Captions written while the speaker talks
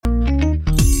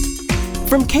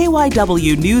From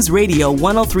KYW News Radio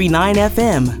 103.9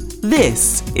 FM,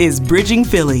 this is Bridging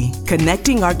Philly,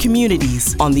 connecting our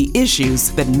communities on the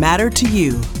issues that matter to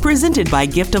you. Presented by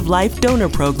Gift of Life Donor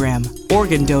Program.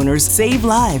 Organ donors save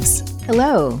lives.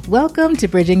 Hello, welcome to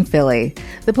Bridging Philly.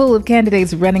 The pool of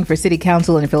candidates running for city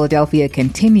council in Philadelphia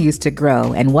continues to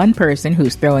grow, and one person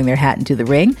who's throwing their hat into the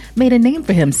ring made a name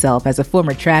for himself as a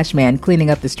former trash man cleaning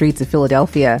up the streets of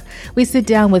Philadelphia. We sit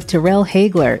down with Terrell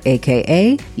Hagler,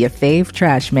 a.k.a. Ya Fav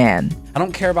Trashman. I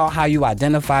don't care about how you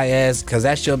identify as, because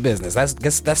that's your business.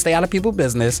 Let's stay out of people's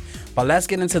business. But let's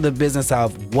get into the business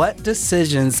of what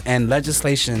decisions and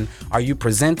legislation are you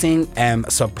presenting and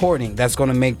supporting that's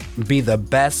going to be the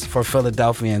best for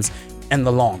Philadelphians in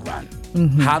the long run.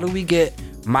 Mm-hmm. How do we get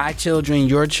my children,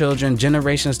 your children,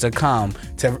 generations to come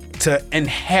to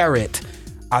inherit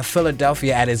a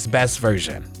Philadelphia at its best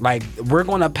version? Like, we're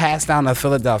going to pass down a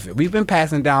Philadelphia. We've been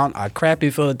passing down a crappy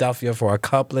Philadelphia for a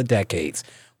couple of decades.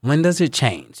 When does it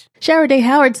change? Shara Day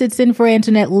Howard sits in for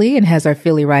Antoinette Lee and has our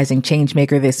Philly Rising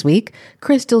changemaker this week.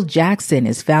 Crystal Jackson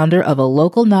is founder of a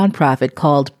local nonprofit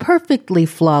called Perfectly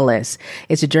Flawless.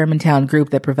 It's a Germantown group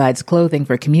that provides clothing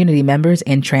for community members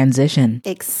in transition.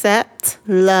 Accept,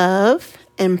 love,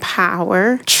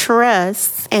 empower,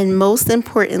 trust, and most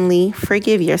importantly,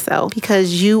 forgive yourself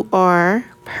because you are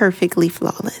perfectly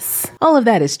flawless. All of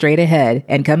that is straight ahead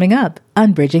and coming up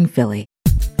on Bridging Philly.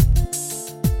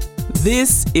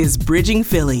 This is Bridging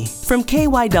Philly from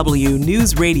KYW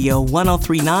News Radio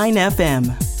 103.9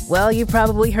 FM. Well, you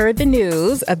probably heard the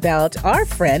news about our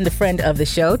friend, the friend of the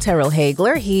show, Terrell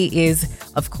Hagler. He is,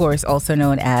 of course, also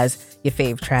known as Ya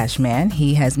Fav Trashman.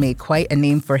 He has made quite a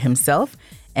name for himself,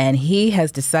 and he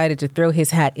has decided to throw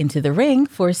his hat into the ring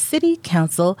for city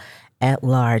council at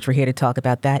large. We're here to talk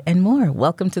about that and more.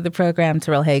 Welcome to the program,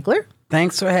 Terrell Hagler.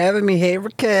 Thanks for having me. Hey,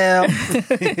 Raquel.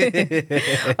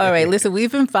 All right. Listen,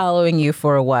 we've been following you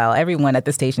for a while. Everyone at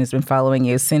the station has been following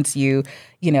you since you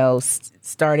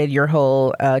started your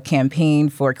whole campaign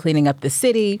for cleaning up the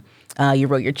city. You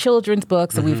wrote your children's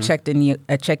book, so we've checked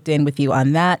in with you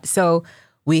on that. So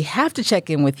we have to check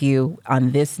in with you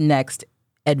on this next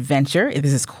adventure.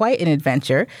 This is quite an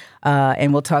adventure.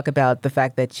 And we'll talk about the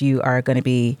fact that you are going to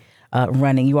be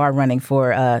running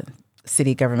for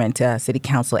city government, city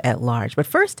council at large. But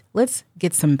first, let's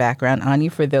get some background on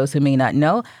you for those who may not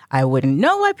know. I wouldn't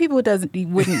know why people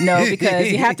wouldn't know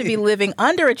because you have to be living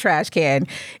under a trash can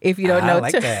if you don't know. I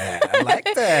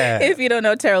like that. If you don't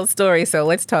know Terrell's story. So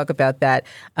let's talk about that.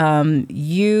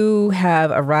 You have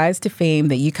a rise to fame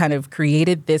that you kind of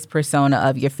created this persona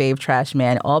of Ya Fav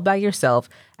Trashman all by yourself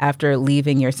after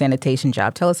leaving your sanitation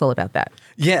job. Tell us all about that.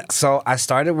 Yeah. So I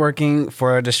started working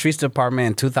for the streets department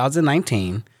in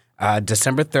 2019.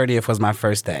 December 30th was my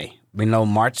first day. We know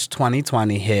March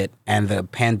 2020 hit and the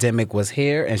pandemic was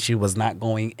here and she was not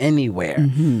going anywhere.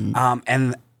 Mm-hmm.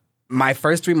 And my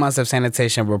first 3 months of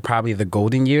sanitation were probably the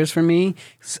golden years for me.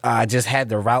 I just had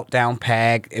the route down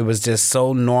pat. It was just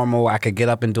so normal. I could get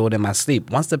up and do it in my sleep.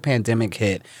 Once the pandemic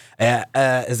hit,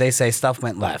 as they say, stuff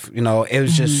went left. You know, it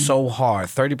was just so hard.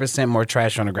 30% more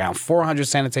trash on the ground. 400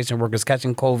 sanitation workers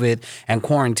catching COVID and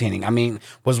quarantining. I mean,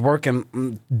 was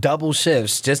working double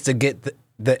shifts just to get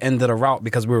the end of the route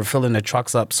because we were filling the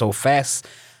trucks up so fast.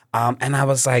 And I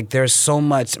was like, there's so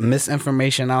much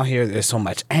misinformation out here. There's so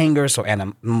much anger,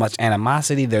 much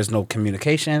animosity. There's no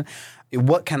communication.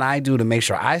 What can I do to make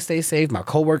sure I stay safe, my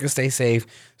coworkers stay safe?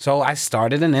 So I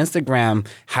started an Instagram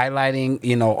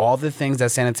highlighting, all the things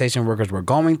that sanitation workers were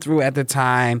going through at the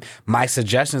time, my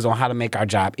suggestions on how to make our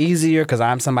job easier, because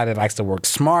I'm somebody that likes to work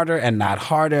smarter and not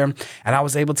harder. And I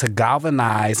was able to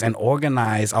galvanize and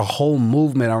organize a whole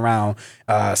movement around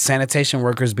sanitation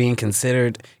workers being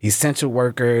considered essential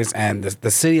workers. And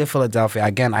the city of Philadelphia,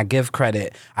 again, I give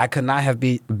credit. I could not have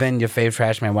been Ya Fav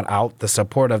Trashman without the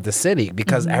support of the city,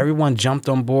 because everyone jumped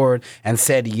on board and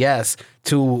said yes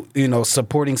to,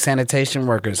 supporting sanitation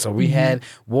workers. So we had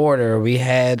water, we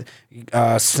had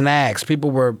snacks.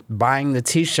 People were buying the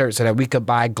T-shirts so that we could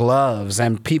buy gloves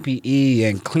and PPE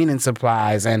and cleaning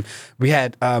supplies. And we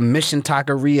had Mission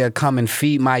Taqueria come and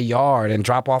feed my yard and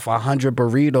drop off 100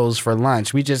 burritos for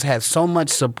lunch. We just had so much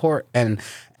support, and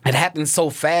it happened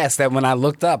so fast that when I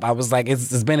looked up, I was like,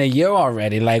 it's been a year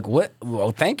already. Like, what?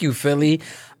 Well, thank you, Philly.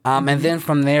 And then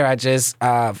from there, I just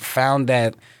found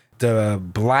that the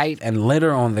blight and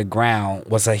litter on the ground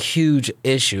was a huge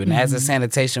issue. And as a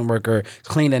sanitation worker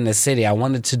cleaning the city, I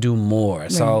wanted to do more.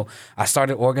 Right. So I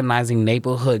started organizing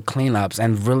neighborhood cleanups,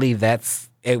 and really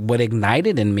that's what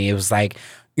ignited in me. It was like,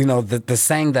 the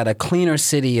saying that a cleaner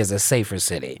city is a safer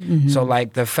city. So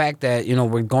like the fact that,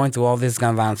 we're going through all this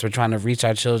gun violence, we're trying to reach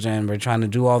our children, we're trying to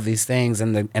do all these things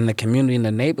in the community, in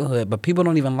the neighborhood, but people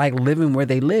don't even like living where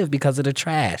they live because of the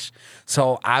trash.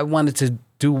 So I wanted to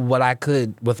do what I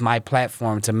could with my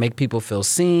platform to make people feel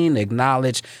seen,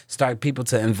 acknowledged, start people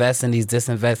to invest in these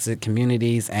disinvested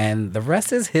communities, and the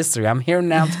rest is history. I'm here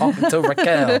now talking to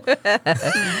Raquel.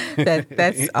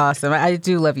 That's awesome. I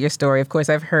do love your story. Of course,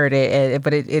 I've heard it,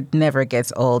 but it never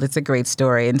gets old. It's a great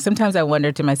story. And sometimes I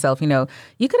wonder to myself, you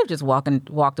could have just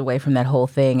walked away from that whole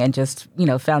thing and just,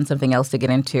 found something else to get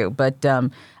into. But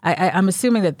I'm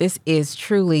assuming that this is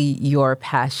truly your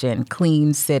passion,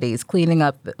 clean cities, cleaning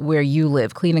up where you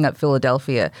live, cleaning up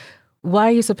Philadelphia. Why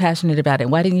are you so passionate about it?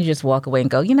 Why didn't you just walk away and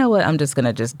go, you know what, I'm just going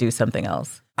to just do something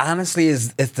else? Honestly,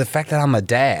 it's the fact that I'm a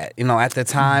dad. At the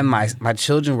time, my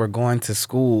children were going to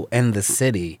school in the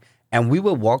city, and we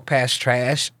would walk past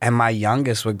trash, and my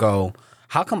youngest would go,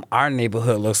 how come our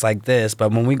neighborhood looks like this,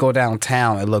 but when we go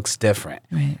downtown, it looks different?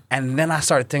 Right. And then I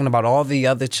started thinking about all the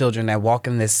other children that walk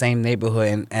in this same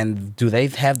neighborhood, and do they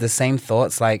have the same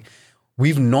thoughts? Like,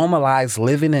 we've normalized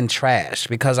living in trash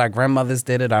because our grandmothers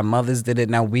did it, our mothers did it,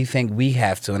 now we think we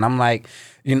have to. And I'm like,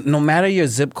 no matter your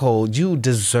zip code, you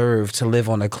deserve to live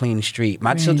on a clean street.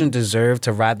 My children deserve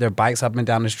to ride their bikes up and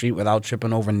down the street without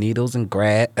tripping over needles and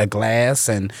glass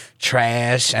and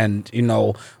trash and,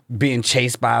 being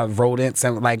chased by rodents.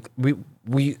 And like,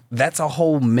 we that's a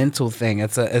whole mental thing.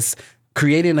 It's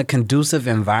creating a conducive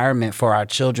environment for our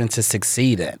children to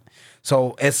succeed in.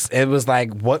 So it was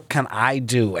like, what can I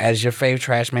do as your fave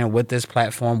trash man with this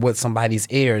platform, with somebody's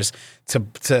ears to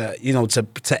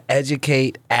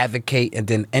educate, advocate, and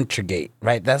then integrate,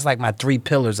 right? That's like my 3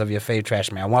 pillars of your fave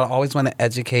trash man. I always want to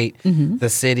educate the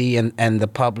city and the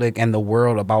public and the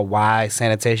world about why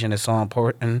sanitation is so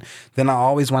important. Then I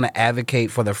always want to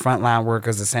advocate for the frontline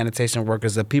workers, the sanitation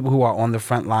workers, the people who are on the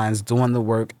front lines doing the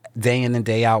work day in and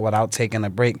day out without taking a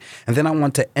break. And then I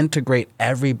want to integrate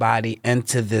everybody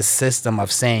into this system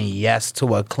of saying yes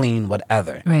to a clean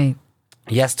whatever. Right.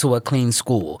 Yes to a clean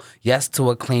school. Yes to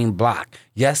a clean block.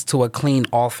 Yes to a clean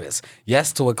office.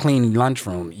 Yes to a clean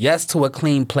lunchroom. Yes to a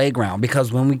clean playground.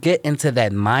 Because when we get into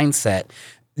that mindset,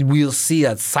 we'll see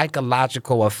a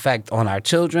psychological effect on our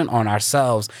children, on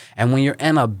ourselves. And when you're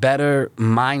in a better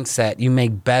mindset, you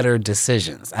make better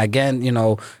decisions. Again,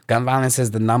 gun violence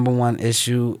is the number one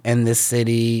issue in this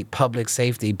city, public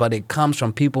safety, but it comes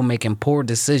from people making poor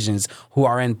decisions who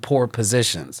are in poor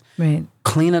positions. Right.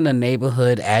 Cleaning the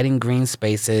neighborhood, adding green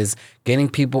spaces, getting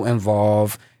people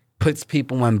involved, puts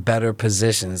people in better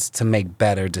positions to make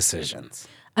better decisions.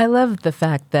 I love the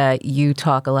fact that you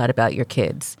talk a lot about your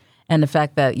kids. And the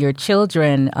fact that your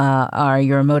children are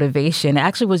your motivation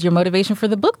actually was your motivation for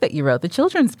the book that you wrote, the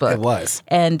children's book. It was.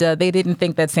 And they didn't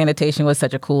think that sanitation was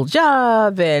such a cool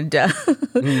job. And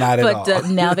Not at all. But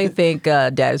now they think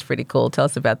Dad is pretty cool. Tell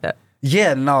us about that.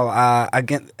 Yeah, no.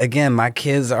 Again, my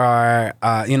kids are.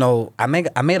 I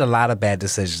made a lot of bad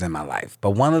decisions in my life,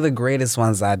 but one of the greatest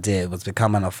ones I did was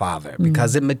becoming a father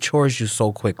because it matures you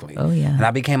so quickly. Oh yeah. And I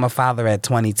became a father at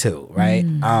 22, right?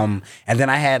 And then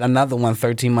I had another one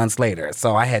 13 months later,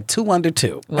 so I had 2 under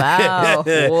 2. Wow.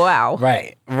 Wow.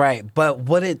 Right. But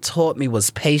what it taught me was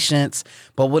patience.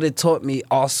 But what it taught me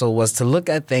also was to look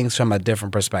at things from a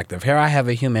different perspective. Here I have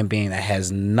a human being that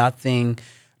has nothing.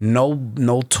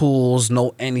 No tools,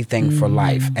 no anything for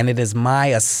life. And it is my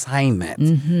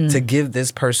assignment to give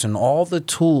this person all the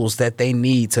tools that they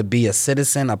need to be a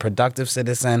citizen, a productive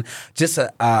citizen, just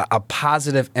a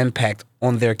positive impact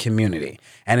on their community.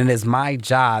 And it is my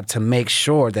job to make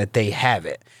sure that they have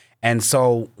it. And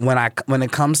so when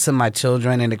it comes to my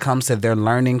children and it comes to their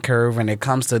learning curve and it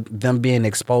comes to them being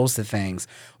exposed to things,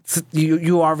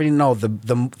 you already know the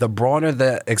broader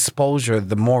the exposure,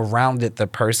 the more rounded the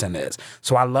person is.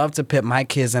 So I love to put my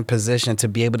kids in position to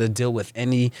be able to deal with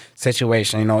any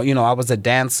situation. I was a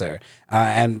dancer,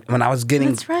 and when I was getting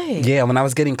That's right. Yeah, when I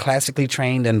was getting classically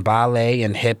trained in ballet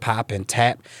and hip hop and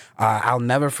tap, I'll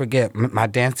never forget my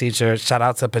dance teacher. Shout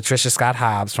out to Patricia Scott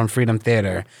Hobbs from Freedom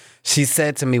Theater. She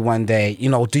said to me one day,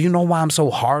 do you know why I'm so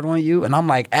hard on you? And I'm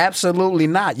like, absolutely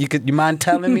not. You mind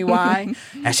telling me why?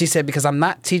 And she said, because I'm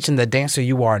not teaching the dancer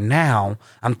you are now.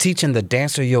 I'm teaching the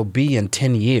dancer you'll be in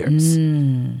 10 years.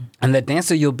 And the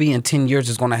dancer you'll be in 10 years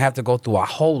is going to have to go through a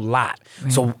whole lot.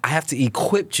 Right. So I have to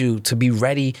equip you to be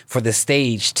ready for the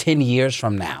stage 10 years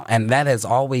from now. And that has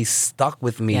always stuck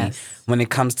with me when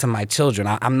it comes to my children.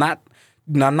 I'm not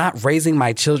I'm not raising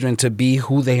my children to be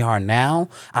who they are now.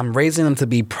 I'm raising them to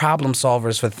be problem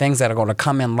solvers for things that are going to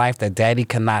come in life that daddy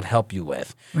cannot help you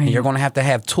with. Right. And you're going to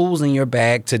have tools in your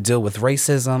bag to deal with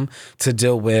racism, to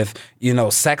deal with,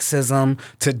 sexism,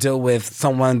 to deal with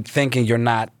someone thinking you're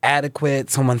not adequate,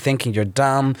 someone thinking you're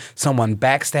dumb, someone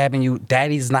backstabbing you.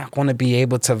 Daddy's not going to be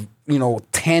able to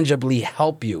tangibly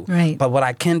help you. Right. But what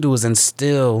I can do is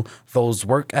instill those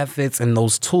work ethics and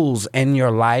those tools in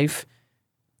your life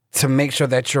to make sure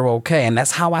that you're okay. And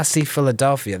that's how I see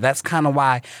Philadelphia. That's kind of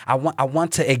why I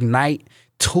want to ignite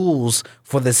tools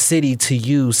for the city to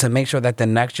use to make sure that the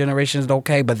next generation is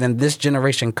okay. But then this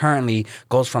generation currently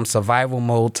goes from survival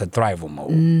mode to thrival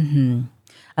mode. Mm-hmm.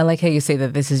 I like how you say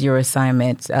that this is your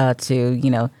assignment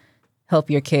to, help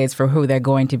your kids for who they're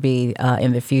going to be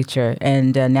in the future.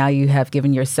 And now you have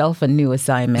given yourself a new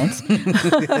assignment,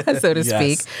 so to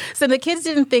speak. So the kids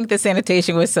didn't think the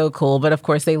sanitation was so cool, but of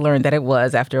course they learned that it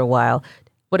was after a while.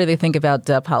 What do they think about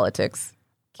politics?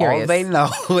 Curious. All they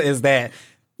know is that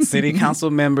city council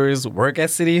members work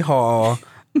at City Hall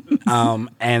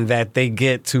and that they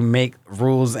get to make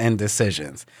rules and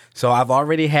decisions. So I've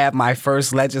already had my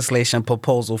first legislation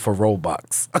proposal for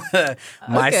Robux.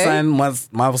 My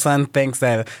son thinks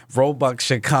that Robux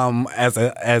should come as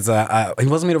a he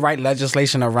wants me to write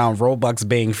legislation around Robux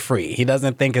being free. He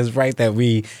doesn't think it's right that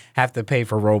we have to pay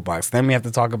for Robux. Then we have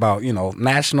to talk about,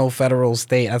 national, federal,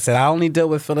 state. I said, I only deal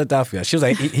with Philadelphia. She was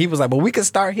like, he was like, well, we can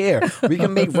start here. We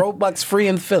can make Robux free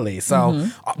in Philly. So,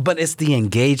 but it's the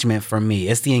engagement for me.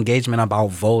 It's the engagement about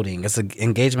voting. It's the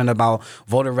engagement about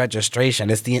voter registration.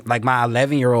 It's like my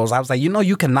 11-year-olds. I was like,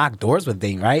 you can knock doors with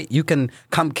Dean, right? You can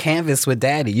come canvas with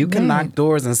Daddy. You can knock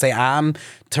doors and say, I'm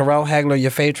Terrell Hagler,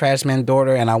 your Fav Trashman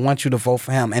daughter, and I want you to vote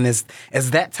for him. And it's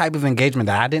that type of engagement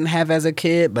that I didn't have as a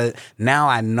kid, but now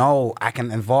I know I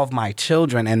can involve my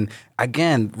children. And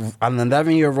again, I'm an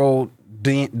 11-year-old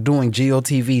doing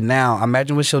GOTV now.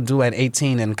 Imagine what she'll do at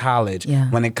 18 in college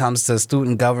when it comes to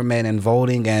student government and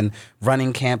voting and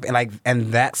running camp.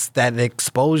 And that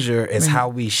exposure is how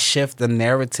we shift the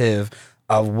narrative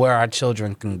of where our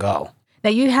children can go. Now,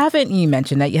 you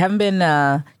mentioned that you haven't been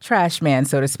a trash man,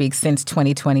 so to speak, since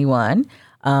 2021.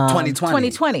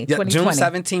 2020. Yeah, June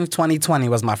 17th, 2020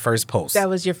 was my first post. That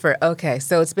was your first. Okay,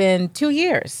 so it's been 2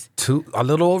 years. A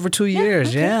little over 2 years,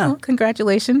 okay. Well,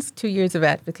 congratulations, 2 years of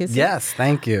advocacy. Yes,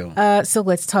 thank you. So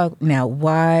let's talk now.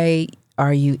 Why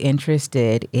are you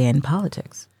interested in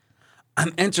politics?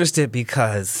 I'm interested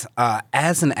because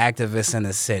as an activist in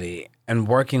the city and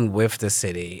working with the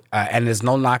city, and there's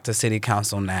no knock to city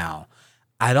council now,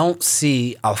 I don't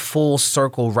see a full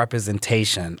circle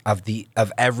representation of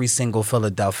every single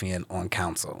Philadelphian on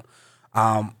council.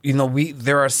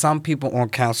 There are some people on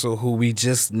council who we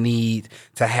just need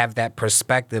to have that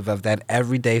perspective of that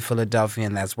everyday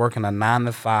Philadelphian that's working a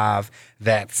 9-to-5,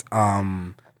 that's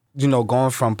going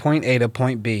from point A to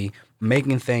point B,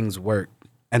 making things work.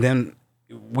 And then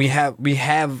we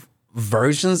have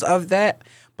versions of that,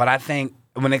 but I think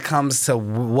when it comes to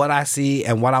what I see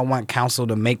and what I want council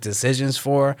to make decisions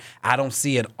for, I don't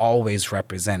see it always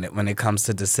represented when it comes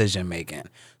to decision making.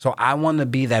 So I want to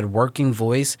be that working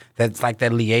voice that's like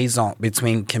that liaison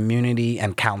between community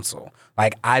and council.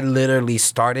 Like I literally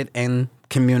started in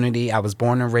community. I was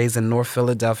born and raised in North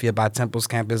Philadelphia by Temple's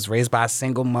campus, raised by a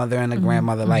single mother and a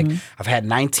grandmother. Like I've had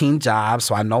 19 jobs,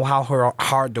 so I know how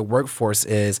hard the workforce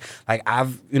is. Like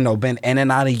I've, been in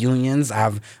and out of unions.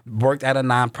 I've worked at a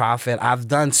nonprofit. I've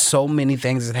done so many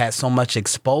things that had so much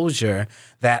exposure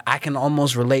that I can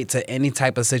almost relate to any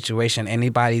type of situation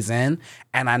anybody's in.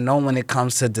 And I know when it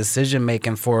comes to decision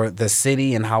making for the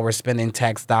city and how we're spending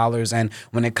tax dollars, and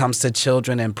when it comes to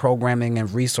children and programming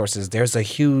and resources, there's a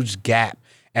huge gap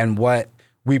in what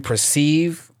we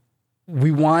perceive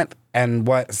we want and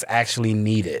what's actually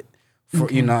needed. For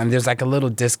and there's like a little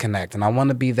disconnect. And I want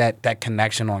to be that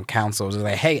connection on council. It's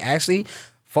like, hey, actually,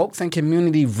 folks in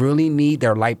community really need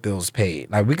their light bills paid.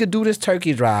 Like we could do this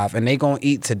turkey drive and they gonna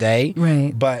eat today,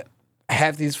 right? But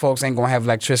half these folks ain't gonna have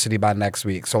electricity by next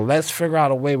week. So let's figure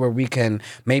out a way where we can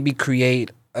maybe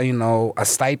create a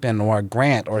stipend or a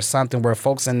grant or something where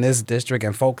folks in this district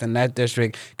and folk in that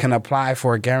district can apply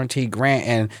for a guaranteed grant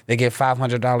and they get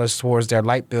 $500 towards their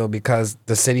light bill because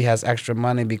the city has extra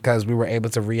money because we were able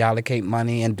to reallocate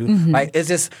money and do like it's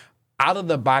just out of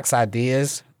the box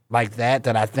ideas like that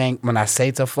I think when I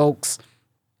say to folks,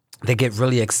 they get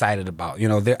really excited about.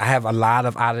 I have a lot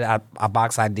of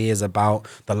out-of-box ideas about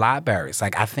the libraries.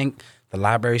 Like, I think the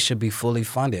library should be fully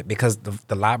funded because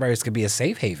the libraries could be a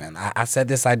safe haven. I said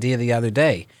this idea the other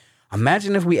day.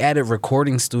 Imagine if we added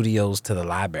recording studios to the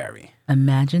library.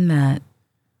 Imagine that.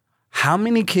 How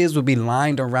many kids would be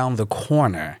lined around the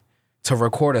corner to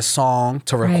record a song,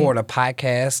 to record a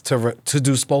podcast, to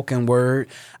do spoken word.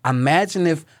 Imagine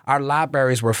if our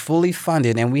libraries were fully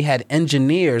funded and we had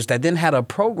engineers that then had a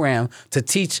program to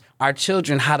teach our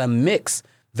children how to mix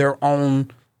their own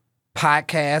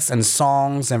podcasts and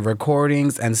songs and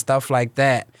recordings and stuff like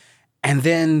that. And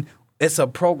then it's a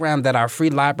program that our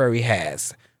free library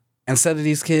has. Instead of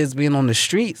these kids being on the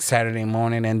street Saturday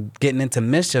morning and getting into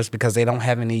mischiefs because they don't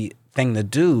have anything to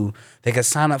do, they could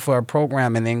sign up for a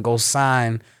program and then go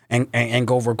sign and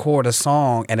go record a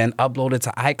song and then upload it to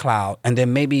iCloud. And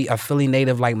then maybe a Philly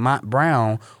native like Mont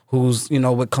Brown, who's,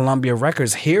 with Columbia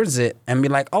Records, hears it and be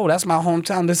like, oh, that's my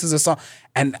hometown. This is a song.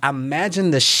 And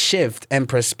imagine the shift and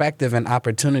perspective and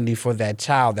opportunity for that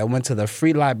child that went to the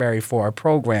free library for a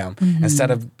program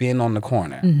instead of being on the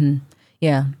corner. Mm-hmm.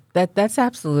 Yeah. That's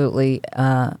absolutely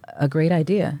a great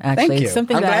idea, actually. Thank you. It's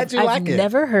something I'm that glad you I've like it.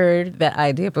 never heard that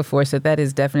idea before, so that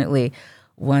is definitely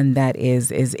one that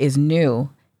is new,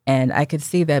 and I could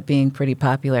see that being pretty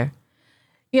popular.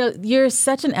 You're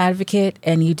such an advocate,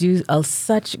 and you do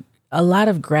such a lot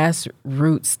of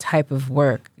grassroots type of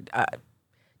work.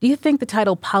 Do you think the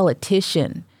title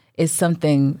politician is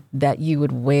something that you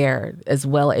would wear as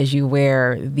well as you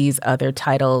wear these other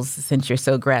titles since you're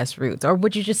so grassroots? Or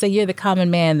would you just say you're the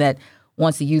common man that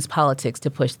wants to use politics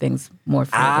to push things more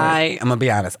forward? I'm going to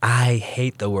be honest. I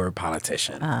hate the word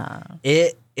politician.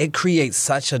 It creates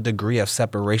such a degree of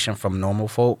separation from normal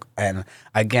folk. And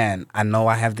again, I know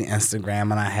I have the Instagram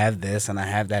and I have this and I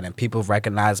have that, and people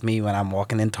recognize me when I'm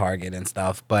walking in Target and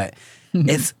stuff. But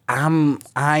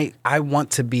I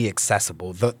want to be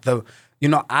accessible.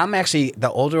 I'm actually,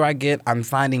 the older I get, I'm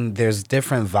finding there's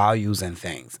different values in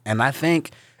things. And I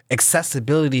think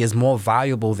accessibility is more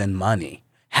valuable than money.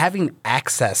 Having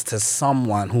access to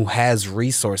someone who has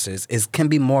resources can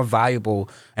be more valuable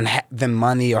than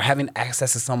money, or having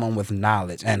access to someone with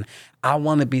knowledge. And I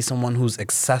want to be someone who's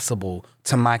accessible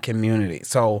to my community.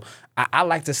 So I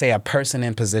like to say a person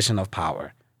in position of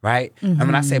power. Right? And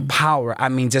when I say power, I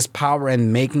mean just power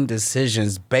in making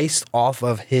decisions based off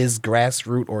of his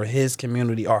grassroots or his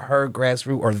community or her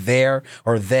grassroots or their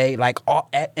or they, like all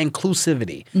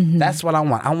inclusivity. That's what I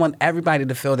want. I want everybody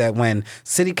to feel that when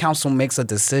city council makes a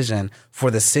decision for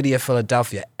the city of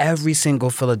Philadelphia, every single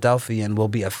Philadelphian will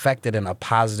be affected in a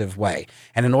positive way.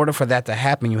 And in order for that to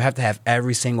happen, you have to have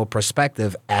every single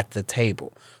perspective at the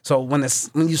table. So when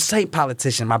you say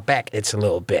politician, my back itches a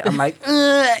little bit. I'm like,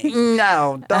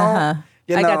 no, don't. I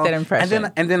got that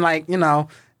impression. And then like,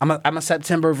 I'm a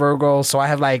September Virgo, so I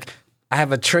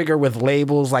have a trigger with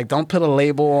labels. Like, don't put a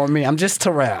label on me. I'm just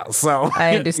Terrell. So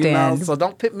I understand. So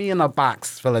don't put me in a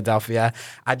box, Philadelphia.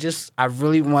 I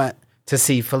really want to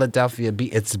see Philadelphia be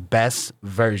its best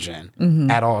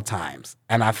version at all times.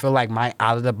 And I feel like my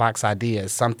out of the box idea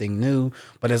is something new,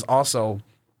 but it's also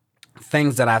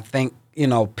things that I think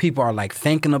people are like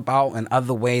thinking about in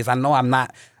other ways. I know I'm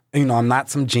not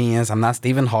some genius. I'm not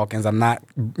Stephen Hawking. I'm not,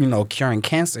 curing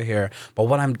cancer here. But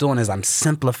what I'm doing is I'm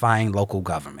simplifying local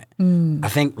government. I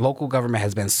think local government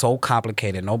has been so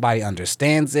complicated. Nobody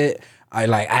understands it.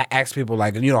 I ask people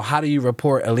how do you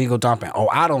report illegal dumping? Oh,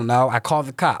 I don't know. I call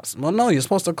the cops. Well, no, you're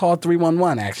supposed to call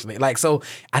 311 actually. So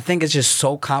I think it's just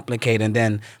so complicated. And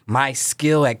then my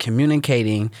skill at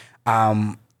communicating,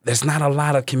 there's not a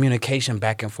lot of communication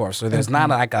back and forth. So there's not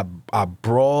like a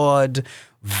broad,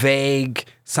 vague,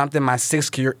 something my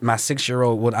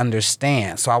 6-year-old would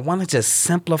understand. So I want to just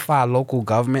simplify local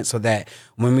government so that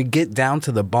when we get down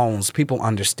to the bones, people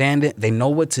understand it. They know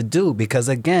what to do. Because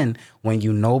again, when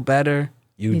you know better,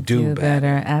 you do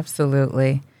better.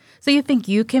 Absolutely. So you think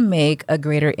you can make a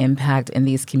greater impact in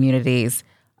these communities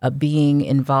being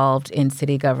involved in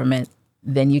city government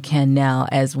than you can now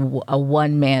as a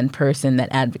one-man person that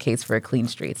advocates for clean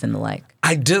streets and the like?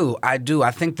 I do. I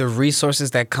think the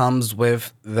resources that comes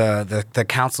with the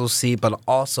council seat, but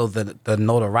also the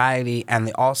notoriety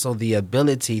and also the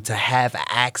ability to have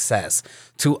access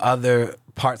to other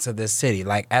parts of the city.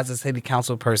 Like as a city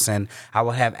council person, I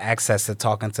will have access to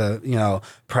talking to,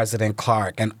 President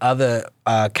Clark and other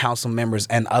council members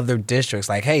and other districts.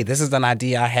 Like, hey, this is an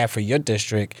idea I have for your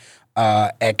district.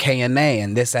 At K&A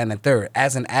and this and the third.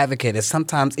 As an advocate, it's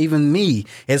sometimes even me,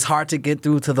 it's hard to get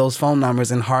through to those phone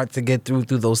numbers and hard to get through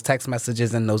those text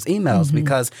messages and those emails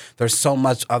because there's so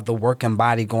much of the working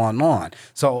body going on.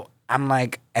 So I'm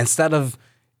like, I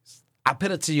put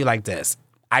it to you like this.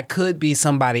 I could be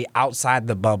somebody outside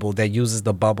the bubble that uses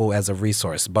the bubble as a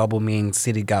resource. Bubble means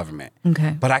city government.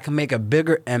 Okay. But I can make a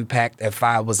bigger impact if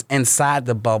I was inside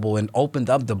the bubble and opened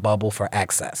up the bubble for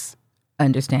access.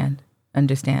 Understand.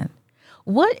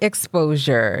 What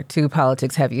exposure to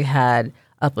politics have you had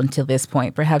up until this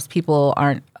point? Perhaps people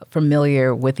aren't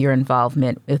familiar with your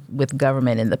involvement with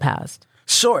government in the past.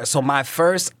 Sure. So my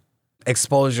first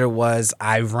exposure was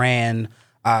I ran.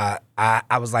 I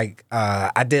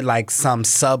did like some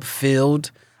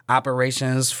sub-field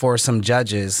operations for some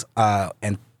judges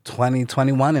in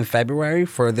 2021 in February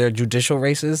for their judicial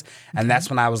races. And that's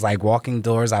when I was like walking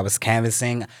doors. I was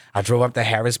canvassing. I drove up to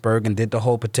Harrisburg and did the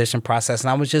whole petition process.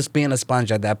 And I was just being a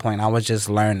sponge at that point. I was just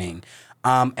learning.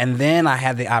 And then I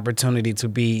had the opportunity to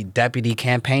be deputy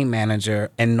campaign manager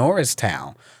in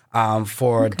Norristown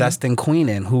for Dustin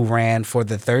Queenan, who ran for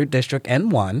the 3rd District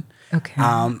and won. Okay.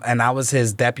 And I was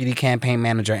his deputy campaign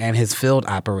manager and his field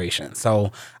operation.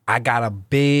 So I got a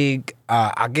big,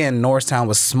 again, Norristown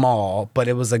was small, but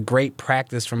it was a great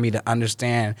practice for me to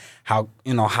understand how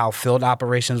field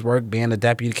operations work, being a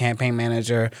deputy campaign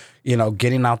manager,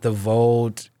 getting out the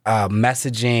vote,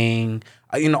 messaging,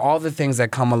 all the things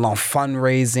that come along,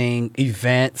 fundraising,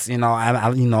 events.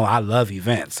 I love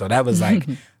events. So that was like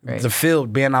right. The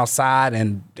field, being outside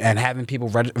and having people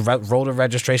voter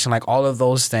registration, like all of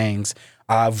those things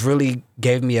really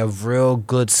gave me a real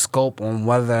good scope on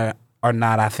whether or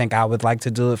not I think I would like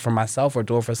to do it for myself or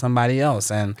do it for somebody else.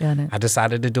 And I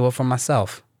decided to do it for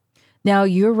myself. Now,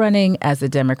 you're running as a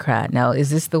Democrat. Now,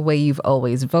 is this the way you've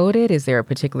always voted? Is there a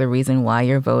particular reason why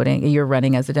you're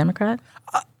running as a Democrat?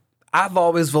 I've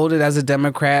always voted as a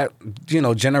Democrat,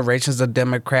 generations of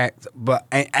Democrats. But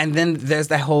and then there's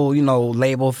that whole,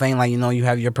 label thing, like, you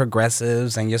have your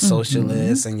progressives and your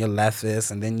socialists and your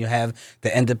leftists, and then you have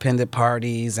the independent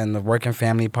parties and the working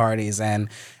family parties. And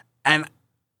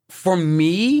for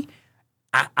me,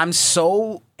 I'm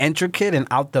so intricate and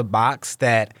out the box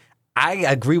that I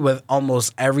agree with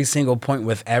almost every single point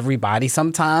with everybody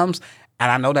sometimes.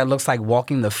 And I know that looks like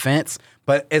walking the fence,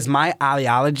 but it's my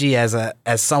ideology as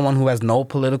someone who has no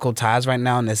political ties right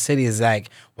now in the city is like,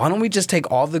 why don't we just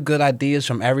take all the good ideas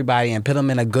from everybody and put them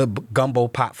in a good gumbo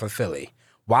pot for Philly?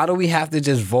 Why do we have to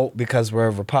just vote because we're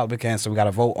Republican, so we got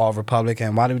to vote all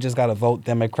Republican? Why do we just got to vote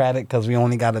Democratic because we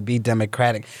only got to be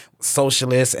Democratic,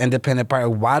 socialist, independent party?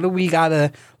 Why do we got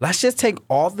to, let's just take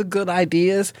all the good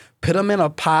ideas, put them in a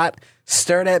pot,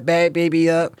 stir that bad baby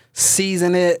up,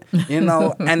 season it, and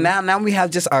now we have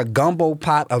just a gumbo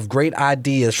pot of great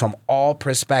ideas from all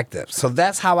perspectives. So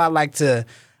that's how I like to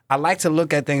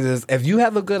look at things as if you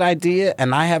have a good idea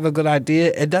and I have a good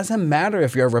idea, it doesn't matter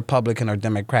if you're a Republican or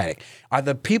Democratic. Are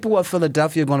the people of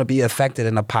Philadelphia going to be affected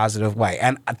in a positive way?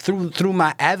 And through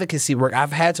my advocacy work,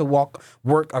 I've had to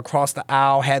work across the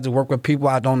aisle, had to work with people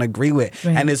I don't agree with.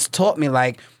 Right. And it's taught me,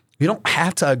 like, you don't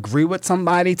have to agree with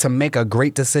somebody to make a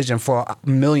great decision for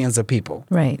millions of people.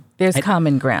 Right. There's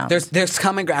common ground. There's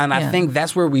common ground. And I think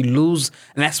that's where we lose.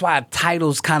 And that's why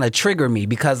titles kind of trigger me,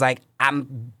 because like I'm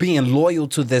being loyal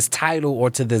to this title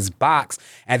or to this box.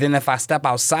 And then if I step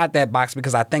outside that box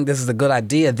because I think this is a good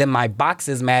idea, then my box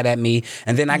is mad at me.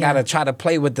 And then I got to try to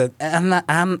play with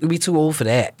we too old for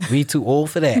that. We too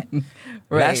old for that. Right.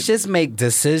 Let's just make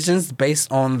decisions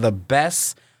based on the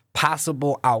best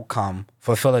possible outcome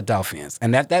for Philadelphians.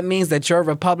 And if that means that you're a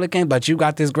Republican, but you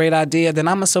got this great idea, then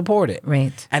I'm going to support it.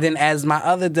 Right. And then as my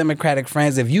other Democratic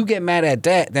friends, if you get mad at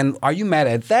that, then are you mad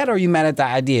at that or are you mad at the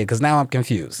idea? Because now I'm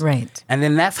confused. Right. And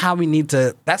then that's how we need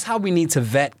to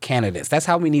vet candidates. That's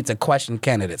how we need to question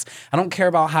candidates. I don't care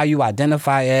about how you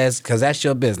identify as, because that's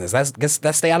your business.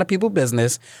 Let's stay out of people's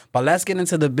business. But let's get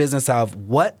into the business of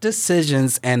what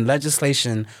decisions and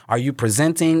legislation are you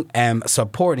presenting and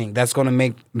supporting that's going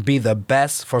to be the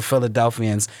best for Philadelphians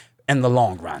in the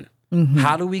long run. Mm-hmm.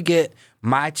 How do we get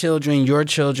my children, your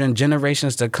children,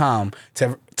 generations to come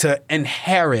to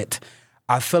inherit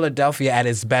a Philadelphia at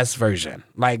its best version?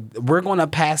 Like, we're going to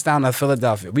pass down a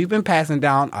Philadelphia. We've been passing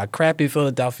down a crappy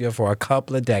Philadelphia for a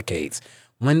couple of decades.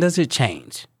 When does it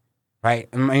change? Right?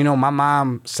 My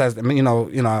mom says,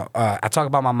 I talk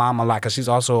about my mom a lot because she's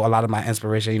also a lot of my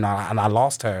inspiration, and I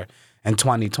lost her in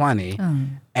 2020.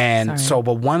 But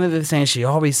one of the things she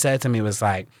always said to me was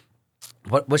like,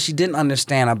 what she didn't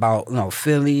understand about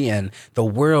Philly and the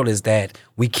world is that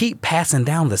we keep passing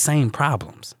down the same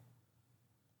problems.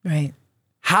 Right.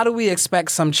 How do we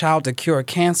expect some child to cure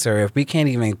cancer if we can't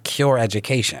even cure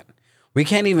education? We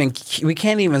can't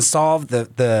even solve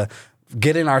the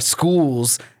getting our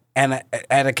schools and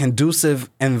at a conducive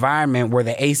environment where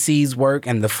the ACs work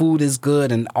and the food is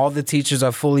good and all the teachers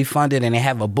are fully funded and they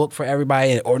have a book for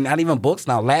everybody, or not even books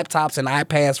now, laptops and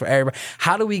iPads for everybody.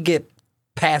 How do we get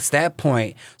past that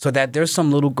point so that there's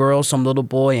some little girl, some little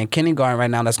boy in kindergarten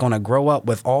right now that's going to grow up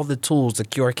with all the tools to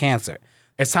cure cancer?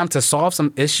 It's time to solve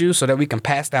some issues so that we can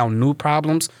pass down new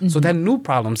problems so that new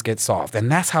problems get solved.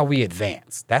 And that's how we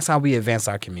advance. That's how we advance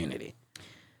our community.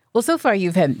 Well, so far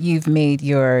you've made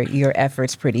your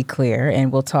efforts pretty clear,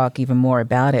 and we'll talk even more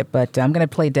about it. But I'm going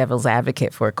to play devil's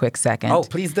advocate for a quick second. Oh,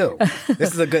 please do.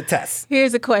 This is a good test.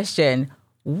 Here's a question: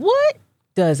 what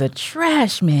does a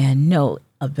trash man know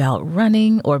about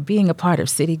running or being a part of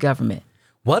city government?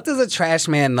 What does a trash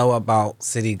man know about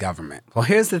city government? Well,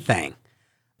 here's the thing.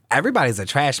 Everybody's a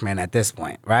trash man at this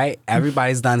point, right?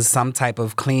 Everybody's done some type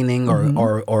of cleaning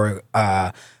or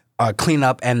clean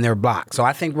up in their block. So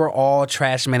I think we're all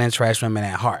trash men and trash women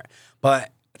at heart. But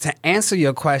to answer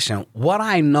your question, what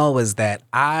I know is that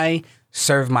I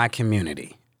serve my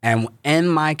community. And in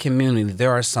my community,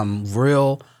 there are some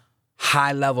real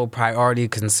high-level priority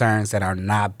concerns that are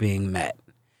not being met.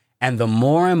 And the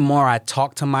more and more I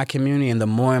talk to my community and the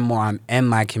more and more I'm in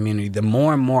my community, the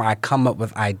more and more I come up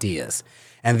with ideas.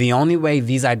 And the only way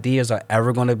these ideas are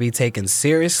ever going to be taken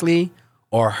seriously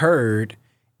or heard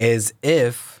is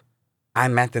if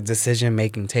I'm at the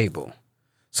decision-making table.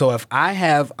 So if I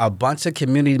have a bunch of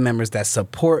community members that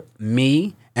support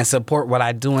me and support what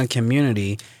I do in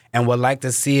community and would like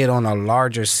to see it on a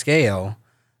larger scale,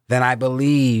 then I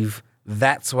believe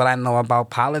that's what I know about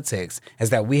politics,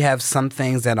 is that we have some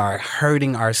things that are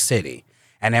hurting our city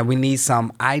and that we need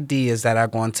some ideas that are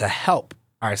going to help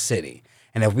our city.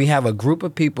 And if we have a group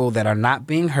of people that are not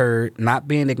being heard, not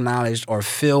being acknowledged, or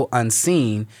feel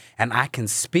unseen, and I can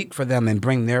speak for them and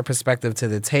bring their perspective to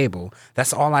the table,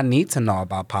 that's all I need to know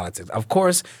about politics. Of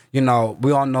course, we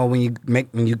all know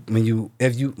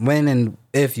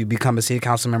if you become a city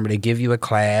council member, they give you a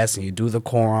class and you do the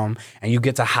quorum and you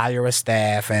get to hire a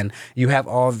staff and you have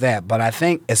all that. But I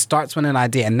think it starts with an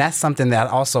idea, and that's something that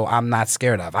also I'm not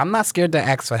scared of. I'm not scared to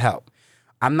ask for help.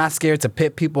 I'm not scared to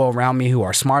pit people around me who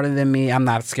are smarter than me. I'm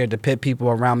not scared to pit people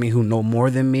around me who know more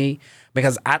than me.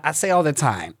 Because I say all the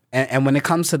time, and when it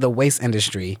comes to the waste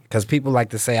industry, because people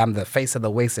like to say I'm the face of the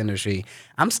waste industry,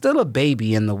 I'm still a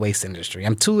baby in the waste industry.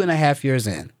 I'm 2.5 years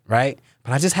in, right?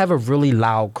 But I just have a really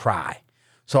loud cry.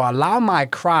 So allow my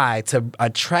cry to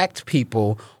attract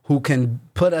people who can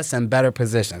put us in better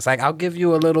positions. Like, I'll give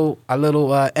you a little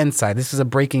insight. This is a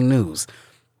breaking news.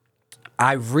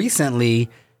 I recently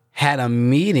had a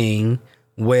meeting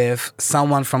with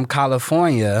someone from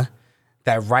California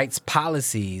that writes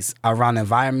policies around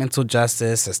environmental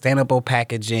justice, sustainable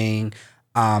packaging,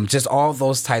 just all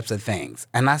those types of things.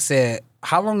 And I said,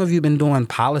 how long have you been doing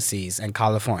policies in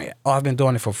California? Oh, I've been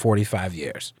doing it for 45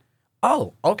 years.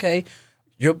 Oh, okay.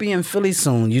 You'll be in Philly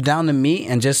soon. You down to meet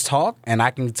and just talk? And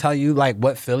I can tell you like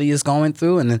what Philly is going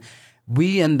through. And then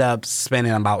we end up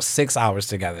spending about 6 hours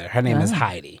together. Her name is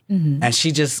Heidi. Mm-hmm. And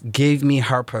she just gave me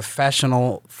her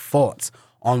professional thoughts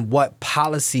on what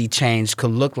policy change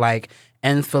could look like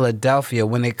in Philadelphia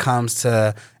when it comes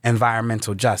to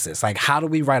environmental justice. Like, how do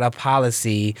we write a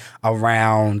policy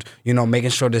around, making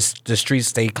sure the streets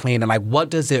stay clean? And like, what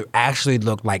does it actually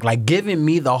look like? Like, giving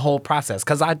me the whole process,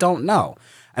 because I don't know.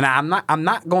 And I'm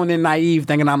not going in naive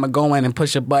thinking I'm going to go in and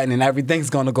push a button and everything's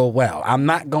going to go well. I'm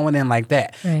not going in like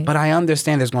that. Right. But I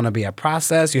understand there's going to be a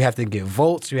process. You have to get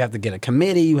votes. You have to get a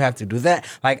committee. You have to do that.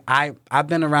 Like, I've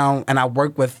been around and I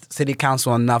work with city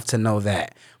council enough to know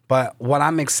that. But what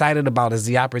I'm excited about is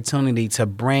the opportunity to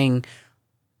bring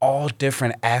all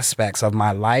different aspects of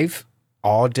my life,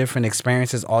 all different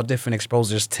experiences, all different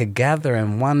exposures together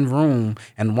in one room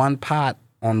and one pot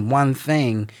on one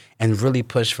thing and really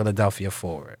push Philadelphia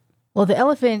forward. Well, the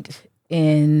elephant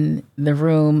in the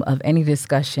room of any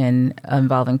discussion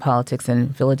involving politics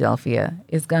in Philadelphia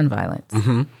is gun violence.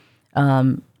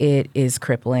 Mm-hmm. It is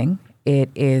crippling.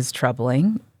 It is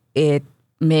troubling. It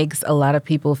makes a lot of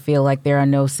people feel like there are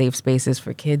no safe spaces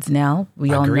for kids now.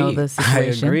 We all know the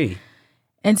situation. I agree.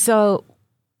 And so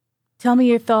tell me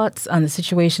your thoughts on the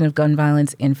situation of gun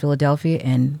violence in Philadelphia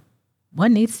and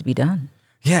what needs to be done.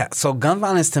 Yeah, so gun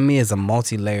violence to me is a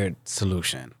multi-layered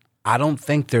solution. I don't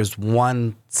think there's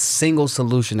one single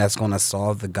solution that's going to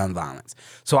solve the gun violence.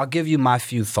 So I'll give you my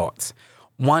few thoughts.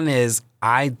 One is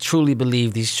I truly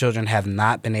believe these children have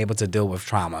not been able to deal with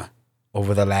trauma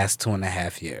over the last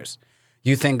 2.5 years.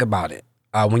 You think about it.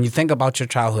 When you think about your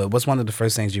childhood, what's one of the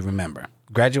first things you remember?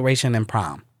 Graduation and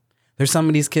prom. There's some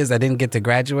of these kids that didn't get to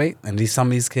graduate, and some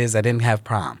of these kids that didn't have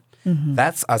prom. Mm-hmm.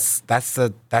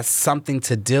 That's something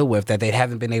to deal with that they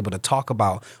haven't been able to talk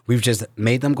about. We've just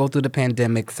made them go through the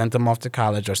pandemic, sent them off to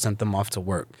college, or sent them off to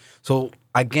work. So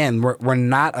again, we're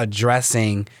not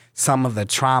addressing some of the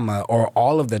trauma or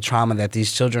all of the trauma that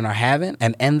these children are having,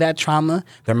 and in that trauma,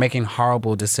 they're making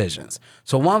horrible decisions.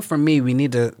 So one, for me, we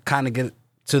need to kind of get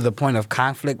to the point of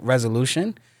conflict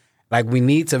resolution. Like, we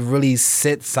need to really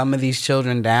sit some of these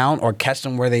children down or catch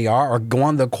them where they are or go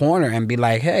on the corner and be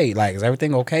like, hey, like, is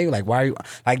everything okay? Like, why are you...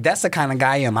 Like, that's the kind of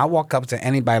guy I am. I walk up to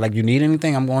anybody, like, you need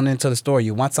anything? I'm going into the store.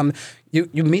 You want something?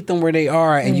 You meet them where they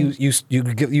are, and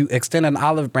you extend an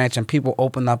olive branch, and people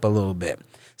open up a little bit.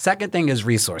 Second thing is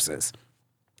resources.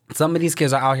 Some of these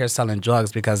kids are out here selling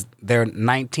drugs because they're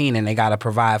 19 and they got to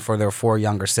provide for their 4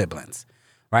 younger siblings.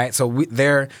 Right, so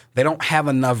they don't have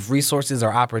enough resources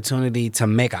or opportunity to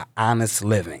make an honest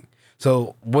living.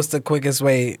 So what's the quickest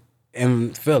way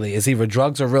in Philly? It's either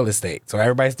drugs or real estate. So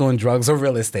everybody's doing drugs or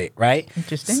real estate, right?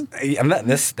 Interesting.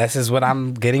 This is what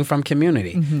I'm getting from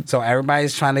community. Mm-hmm. So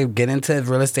everybody's trying to get into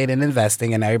real estate and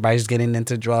investing, and everybody's getting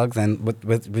into drugs and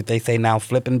what they say now,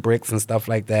 flipping bricks and stuff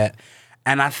like that.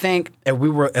 And I think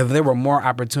if there were more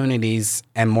opportunities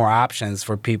and more options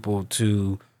for people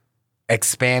to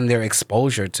expand their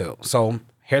exposure to. So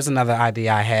here's another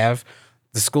idea I have.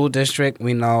 The school district,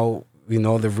 we know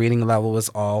the reading level is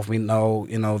off. We know,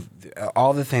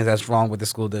 all the things that's wrong with the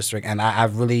school district. And I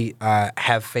really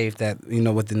have faith that,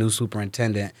 with the new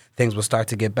superintendent, things will start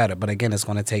to get better. But again, it's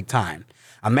going to take time.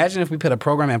 Imagine if we put a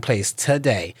program in place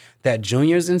today that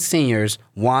juniors and seniors,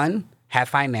 one, have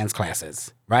finance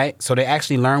classes, right? So they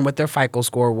actually learn what their FICO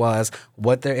score was,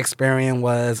 what their Experian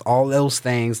was, all those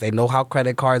things. They know how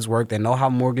credit cards work. They know how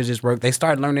mortgages work. They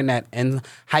start learning that in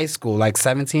high school, like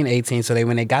 17, 18. So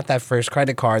when they got that first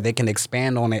credit card, they can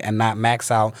expand on it and not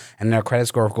max out, and their credit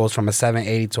score goes from a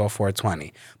 780 to a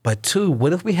 420. But two,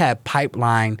 what if we had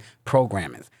pipeline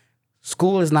programming?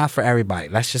 School is not for everybody.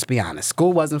 Let's just be honest.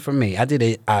 School wasn't for me. I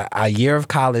did a year of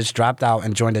college, dropped out,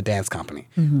 and joined a dance company.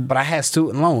 Mm-hmm. But I had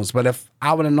student loans. But if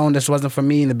I would have known this wasn't for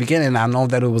me in the beginning, I know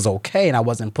that it was okay, and I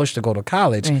wasn't pushed to go to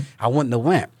college, I wouldn't have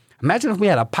went. Imagine if we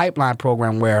had a pipeline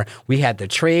program where we had the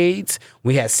trades,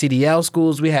 we had CDL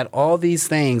schools, we had all these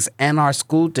things in our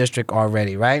school district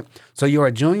already, right? So you're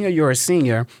a junior, you're a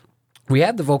senior. We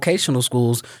have the vocational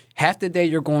schools. Half the day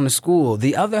you're going to school.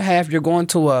 The other half you're going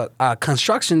to a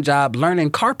construction job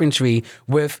learning carpentry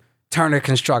with Turner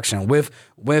Construction, with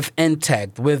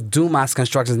Intech, with Dumas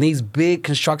Construction, these big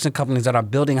construction companies that are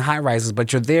building high-rises,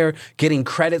 but you're there getting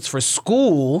credits for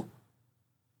school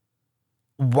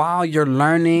while you're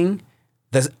learning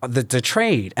the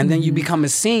trade. And then you become a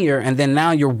senior, and then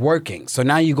now you're working. So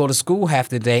now you go to school half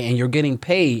the day and you're getting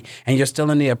paid and you're still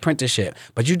in the apprenticeship.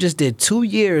 But you just did 2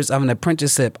 years of an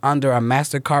apprenticeship under a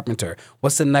master carpenter.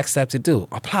 What's the next step to do?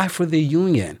 Apply for the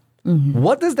union. Mm-hmm.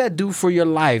 What does that do for your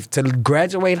life to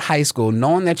graduate high school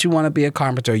knowing that you want to be a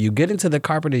carpenter? You get into the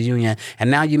carpenters union and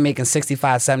now you're making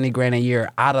 65, 70 grand a year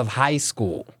out of high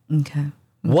school. Okay.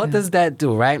 What does that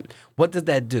do, right? What does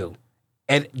that do?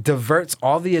 It diverts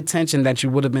all the attention that you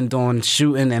would have been doing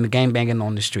shooting and gangbanging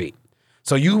on the street.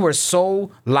 So you were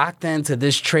so locked into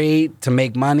this trade to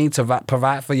make money, to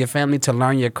provide for your family, to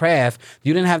learn your craft,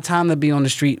 you didn't have time to be on the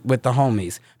street with the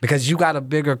homies because you got a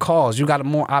bigger cause, you got a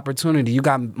more opportunity, you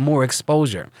got more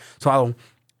exposure. So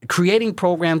creating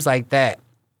programs like that,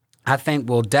 I think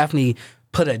will definitely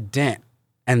put a dent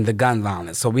in the gun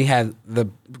violence. So we have the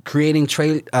creating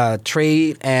trade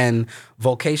and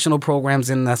vocational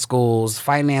programs in the schools,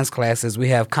 finance classes. We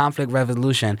have conflict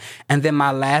resolution. And then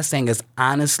my last thing is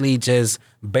honestly just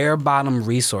bare bottom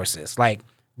resources, like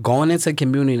going into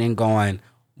community and going,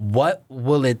 what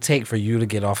will it take for you to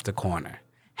get off the corner?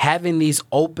 Having these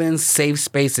open, safe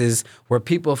spaces where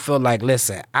people feel like,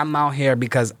 listen, I'm out here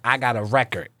because I got a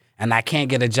record and I can't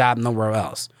get a job nowhere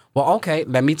else. Well, okay,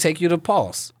 let me take you to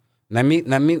Pulse. Let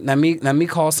me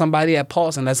call somebody at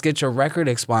Pulse and let's get your record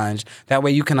expunged. That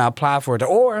way you can apply for it.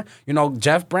 Or,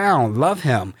 Jeff Brown, love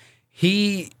him.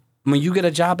 When you get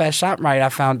a job at ShopRite, I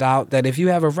found out that if you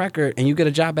have a record and you get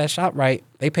a job at ShopRite,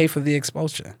 they pay for the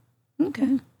exposure.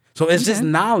 Okay. So it's just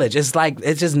knowledge. It's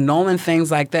just knowing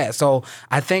things like that. So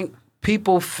I think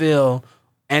people feel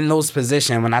in those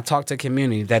positions, when I talk to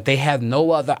community, that they have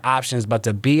no other options but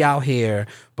to be out here,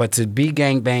 but to be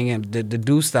gangbanging, to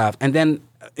do stuff. And then,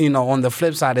 on the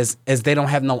flip side is they don't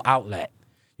have no outlet.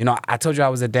 I told you I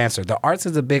was a dancer. The arts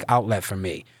is a big outlet for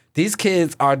me. These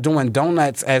kids are doing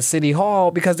donuts at City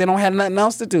Hall because they don't have nothing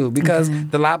else to do, because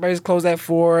the library's closed at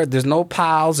 4. There's no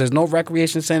piles. There's no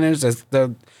recreation centers.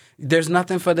 There's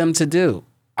nothing for them to do.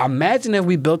 Imagine if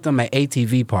we built them an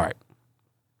ATV park.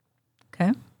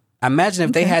 Okay. Imagine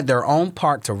if they had their own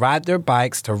park to ride their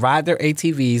bikes, to ride their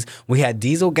ATVs. We had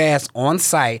diesel gas on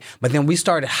site, but then we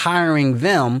started hiring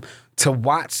them to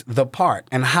watch the park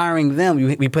and hiring them.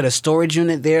 We put a storage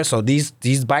unit there, so these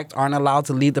bikes aren't allowed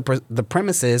to leave the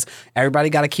premises. Everybody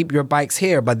got to keep your bikes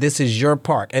here, but this is your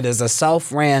park. It is a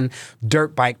self-ran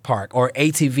dirt bike park or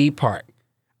ATV park.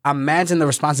 imagine the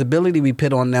responsibility we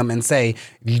put on them and say,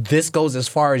 this goes as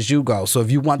far as you go. So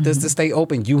if you want this to stay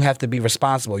open, you have to be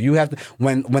responsible. You have to,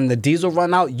 when the diesel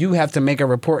run out, you have to make a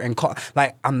report and call.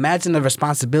 Like, imagine the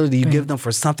responsibility you give them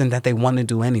for something that they want to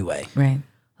do anyway. Right.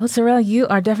 Well, Sorrel, you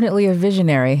are definitely a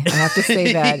visionary. I have to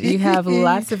say that. You have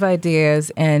lots of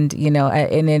ideas, and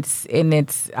and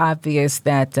it's obvious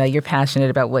that you're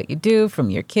passionate about what you do, from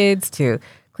your kids to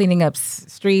cleaning up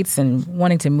streets and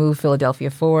wanting to move Philadelphia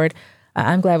forward.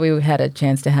 I'm glad we had a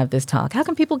chance to have this talk. How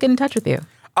can people get in touch with you?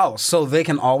 Oh, so they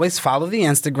can always follow the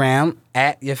Instagram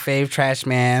at Ya Fav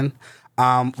Trashman.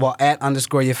 At _ Ya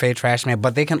Fav Trashman.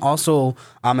 But they can also,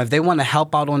 if they want to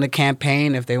help out on the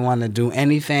campaign, if they want to do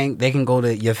anything, they can go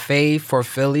to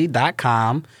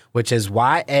yafavforphilly.com, which is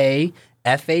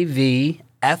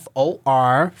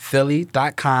YAFAVFOR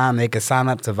Philly.com. They can sign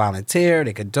up to volunteer.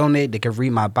 They could donate. They could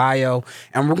read my bio.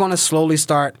 And we're going to slowly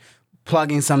start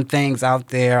plugging some things out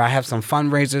there. I have some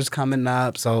fundraisers coming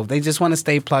up, so they just want to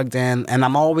stay plugged in. And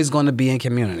I'm always going to be in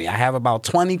community. I have about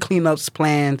 20 cleanups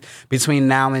planned between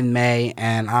now and May.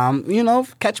 And,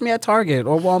 catch me at Target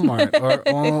or Walmart or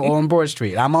on Broad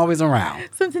Street. I'm always around.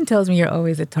 Something tells me you're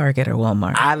always at Target or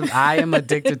Walmart. I am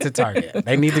addicted to Target.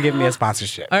 They need to give me a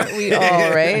sponsorship. Aren't we all,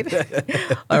 right?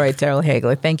 All right, Terrell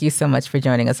Hagler, thank you so much for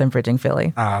joining us on Bridging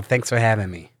Philly. Thanks for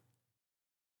having me.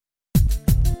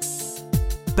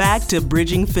 Back to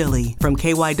Bridging Philly from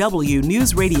KYW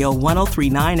News Radio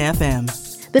 103.9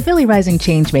 FM. The Philly Rising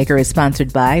Changemaker is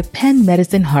sponsored by Penn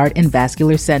Medicine Heart and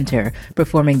Vascular Center,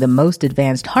 performing the most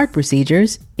advanced heart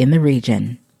procedures in the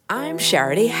region. I'm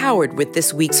Charity Howard with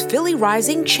this week's Philly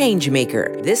Rising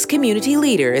Changemaker. This community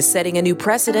leader is setting a new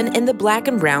precedent in the Black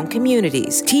and Brown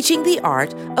communities, teaching the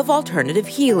art of alternative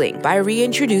healing by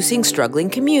reintroducing struggling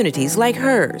communities like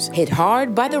hers, hit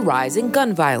hard by the rising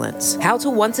gun violence. How to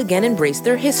once again embrace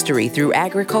their history through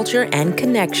agriculture and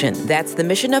connection. That's the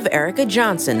mission of Erica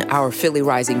Johnson, our Philly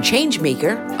Rising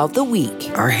Changemaker of the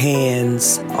week. Our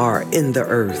hands are in the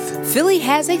earth. Philly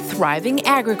has a thriving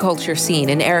agriculture scene,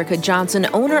 and Erica Johnson,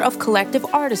 owner of Collective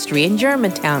Artistry in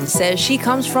Germantown, says she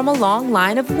comes from a long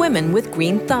line of women with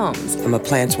green thumbs. I'm a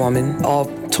plants woman, all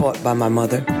taught by my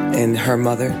mother and her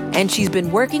mother. And she's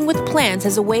been working with plants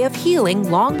as a way of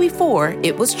healing long before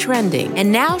it was trending.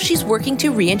 And now she's working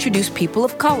to reintroduce people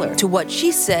of color to what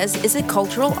she says is a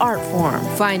cultural art form,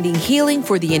 finding healing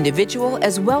for the individual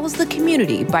as well as the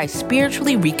community by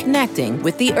spiritually reconnecting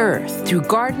with the earth through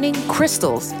gardening,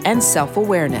 crystals, and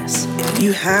self-awareness.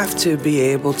 You have to be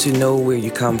able to know where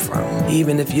you come from,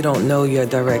 even if you don't know your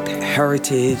direct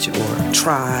heritage or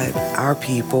tribe. Our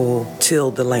people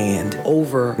tilled the land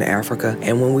over in Africa,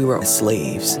 and when we were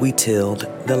slaves, we tilled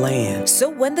the land. So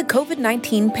when the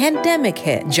COVID-19 pandemic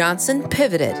hit, Johnson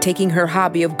pivoted, taking her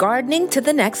hobby of gardening to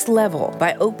the next level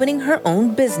by opening her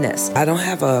own business. I don't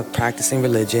have a practicing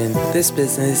religion. This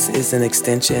business is an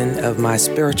extension of my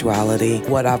spirituality,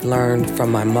 what I've learned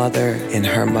from my mother and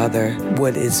her mother,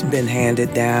 what has been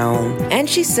handed down. And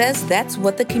she says that's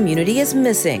what the community is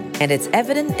missing, and it's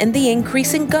evident in the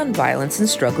increasing gun violence in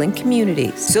struggling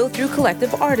communities. So through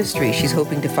Collective Artistry, she's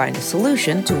hoping to find a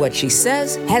solution to what she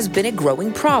says has been a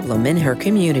growing problem in her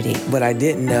community. What I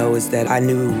didn't know is that I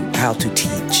knew how to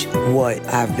teach what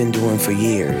I've been doing for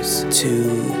years,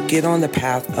 to get on the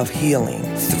path of healing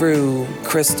through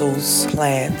crystals,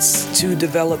 plants, to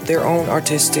develop their own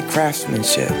artistic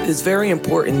craftsmanship. It's very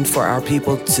important for our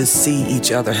people to see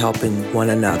each other helping one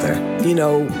another. You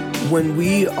know, when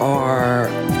we are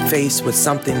faced with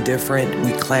something different,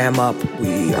 we clam up,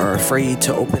 we are afraid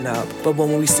to open up. But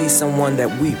when we see someone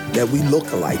that we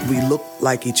look alike, we look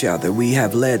like each other, we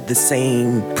have led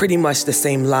pretty much the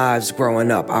same lives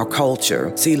growing up, our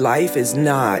culture. See, life is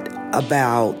not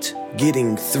about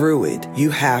getting through it.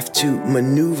 You have to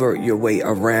maneuver your way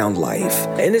around life.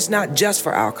 And it's not just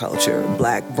for our culture.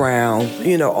 Black, brown,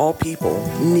 all people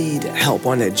need help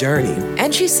on that journey.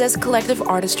 And she says Collective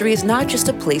Artistry is not just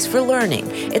a place for learning,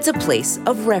 it's a place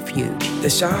of refuge. The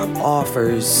shop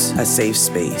offers a safe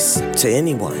space to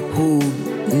anyone who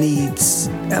needs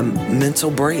a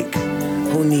mental break,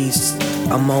 who needs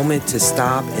a moment to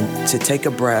stop and to take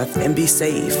a breath and be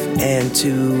safe and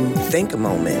to think a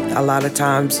moment. A lot of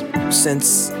times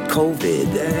since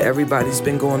COVID, everybody's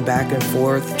been going back and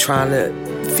forth trying to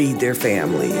feed their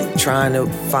family, trying to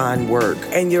find work,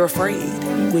 and you're afraid.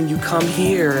 When you come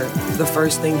here, the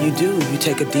first thing you do, you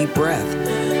take a deep breath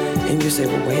and you say,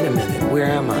 well, wait a minute, where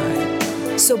am I?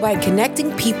 So by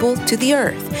connecting people to the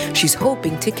earth, she's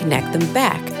hoping to connect them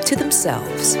back to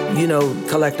themselves.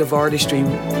 Collective Artistry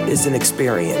is an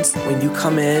experience. When you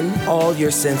come in, all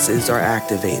your senses are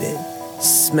activated.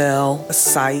 smell,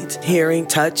 sight, hearing,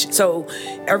 touch. So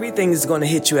everything is going to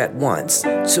hit you at once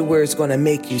to where it's going to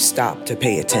make you stop to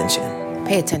pay attention.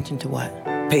 Pay attention to what?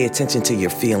 Pay attention to your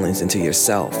feelings and to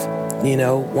yourself. You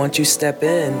know, once you step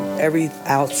in, every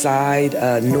outside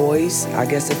noise, I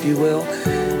guess if you will,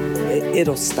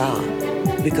 it'll stop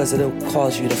because it'll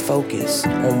cause you to focus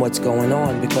on what's going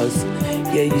on. Because,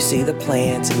 yeah, you see the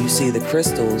plants and you see the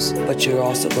crystals, but you're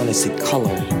also going to see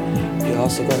color. You're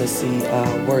also going to see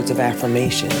words of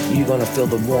affirmation. You're going to feel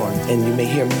the warmth, and you may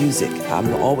hear music.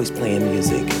 I'm always playing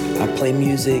music. I play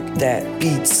music that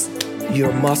beats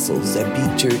your muscles, that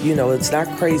beat your, you know, it's not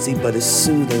crazy, but it's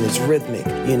soothing, it's rhythmic,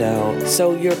 you know,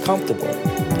 so you're comfortable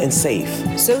and safe.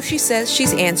 So she says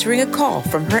she's answering a call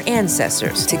from her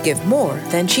ancestors to give more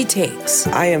than she takes.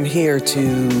 I am here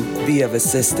to be of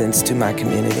assistance to my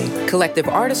community. Collective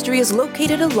Artistry is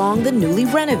located along the newly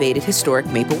renovated historic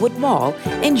Maplewood Mall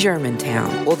in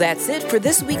Germantown. Well, that's it for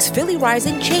this week's Philly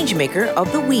Rising Changemaker of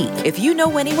the Week. If you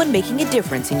know anyone making a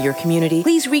difference in your community,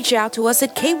 please reach out to us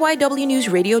at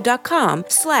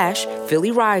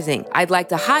kywnewsradio.com/Philly Rising. I'd like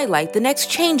to highlight the next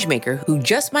changemaker who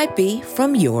just might be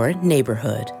from your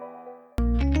neighborhood.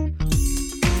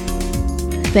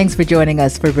 Thanks for joining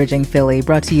us for Bridging Philly,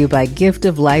 brought to you by Gift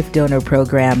of Life Donor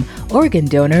Program. Organ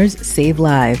donors save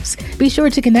lives. Be sure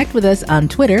to connect with us on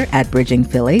Twitter at Bridging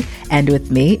Philly and with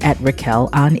me at Raquel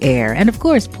On Air. And of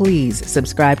course, please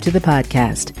subscribe to the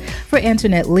podcast. For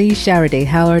Antoinette Lee, Sharaday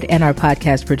Howard, and our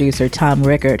podcast producer, Tom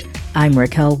Rickard, I'm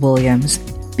Raquel Williams.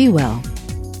 Be well.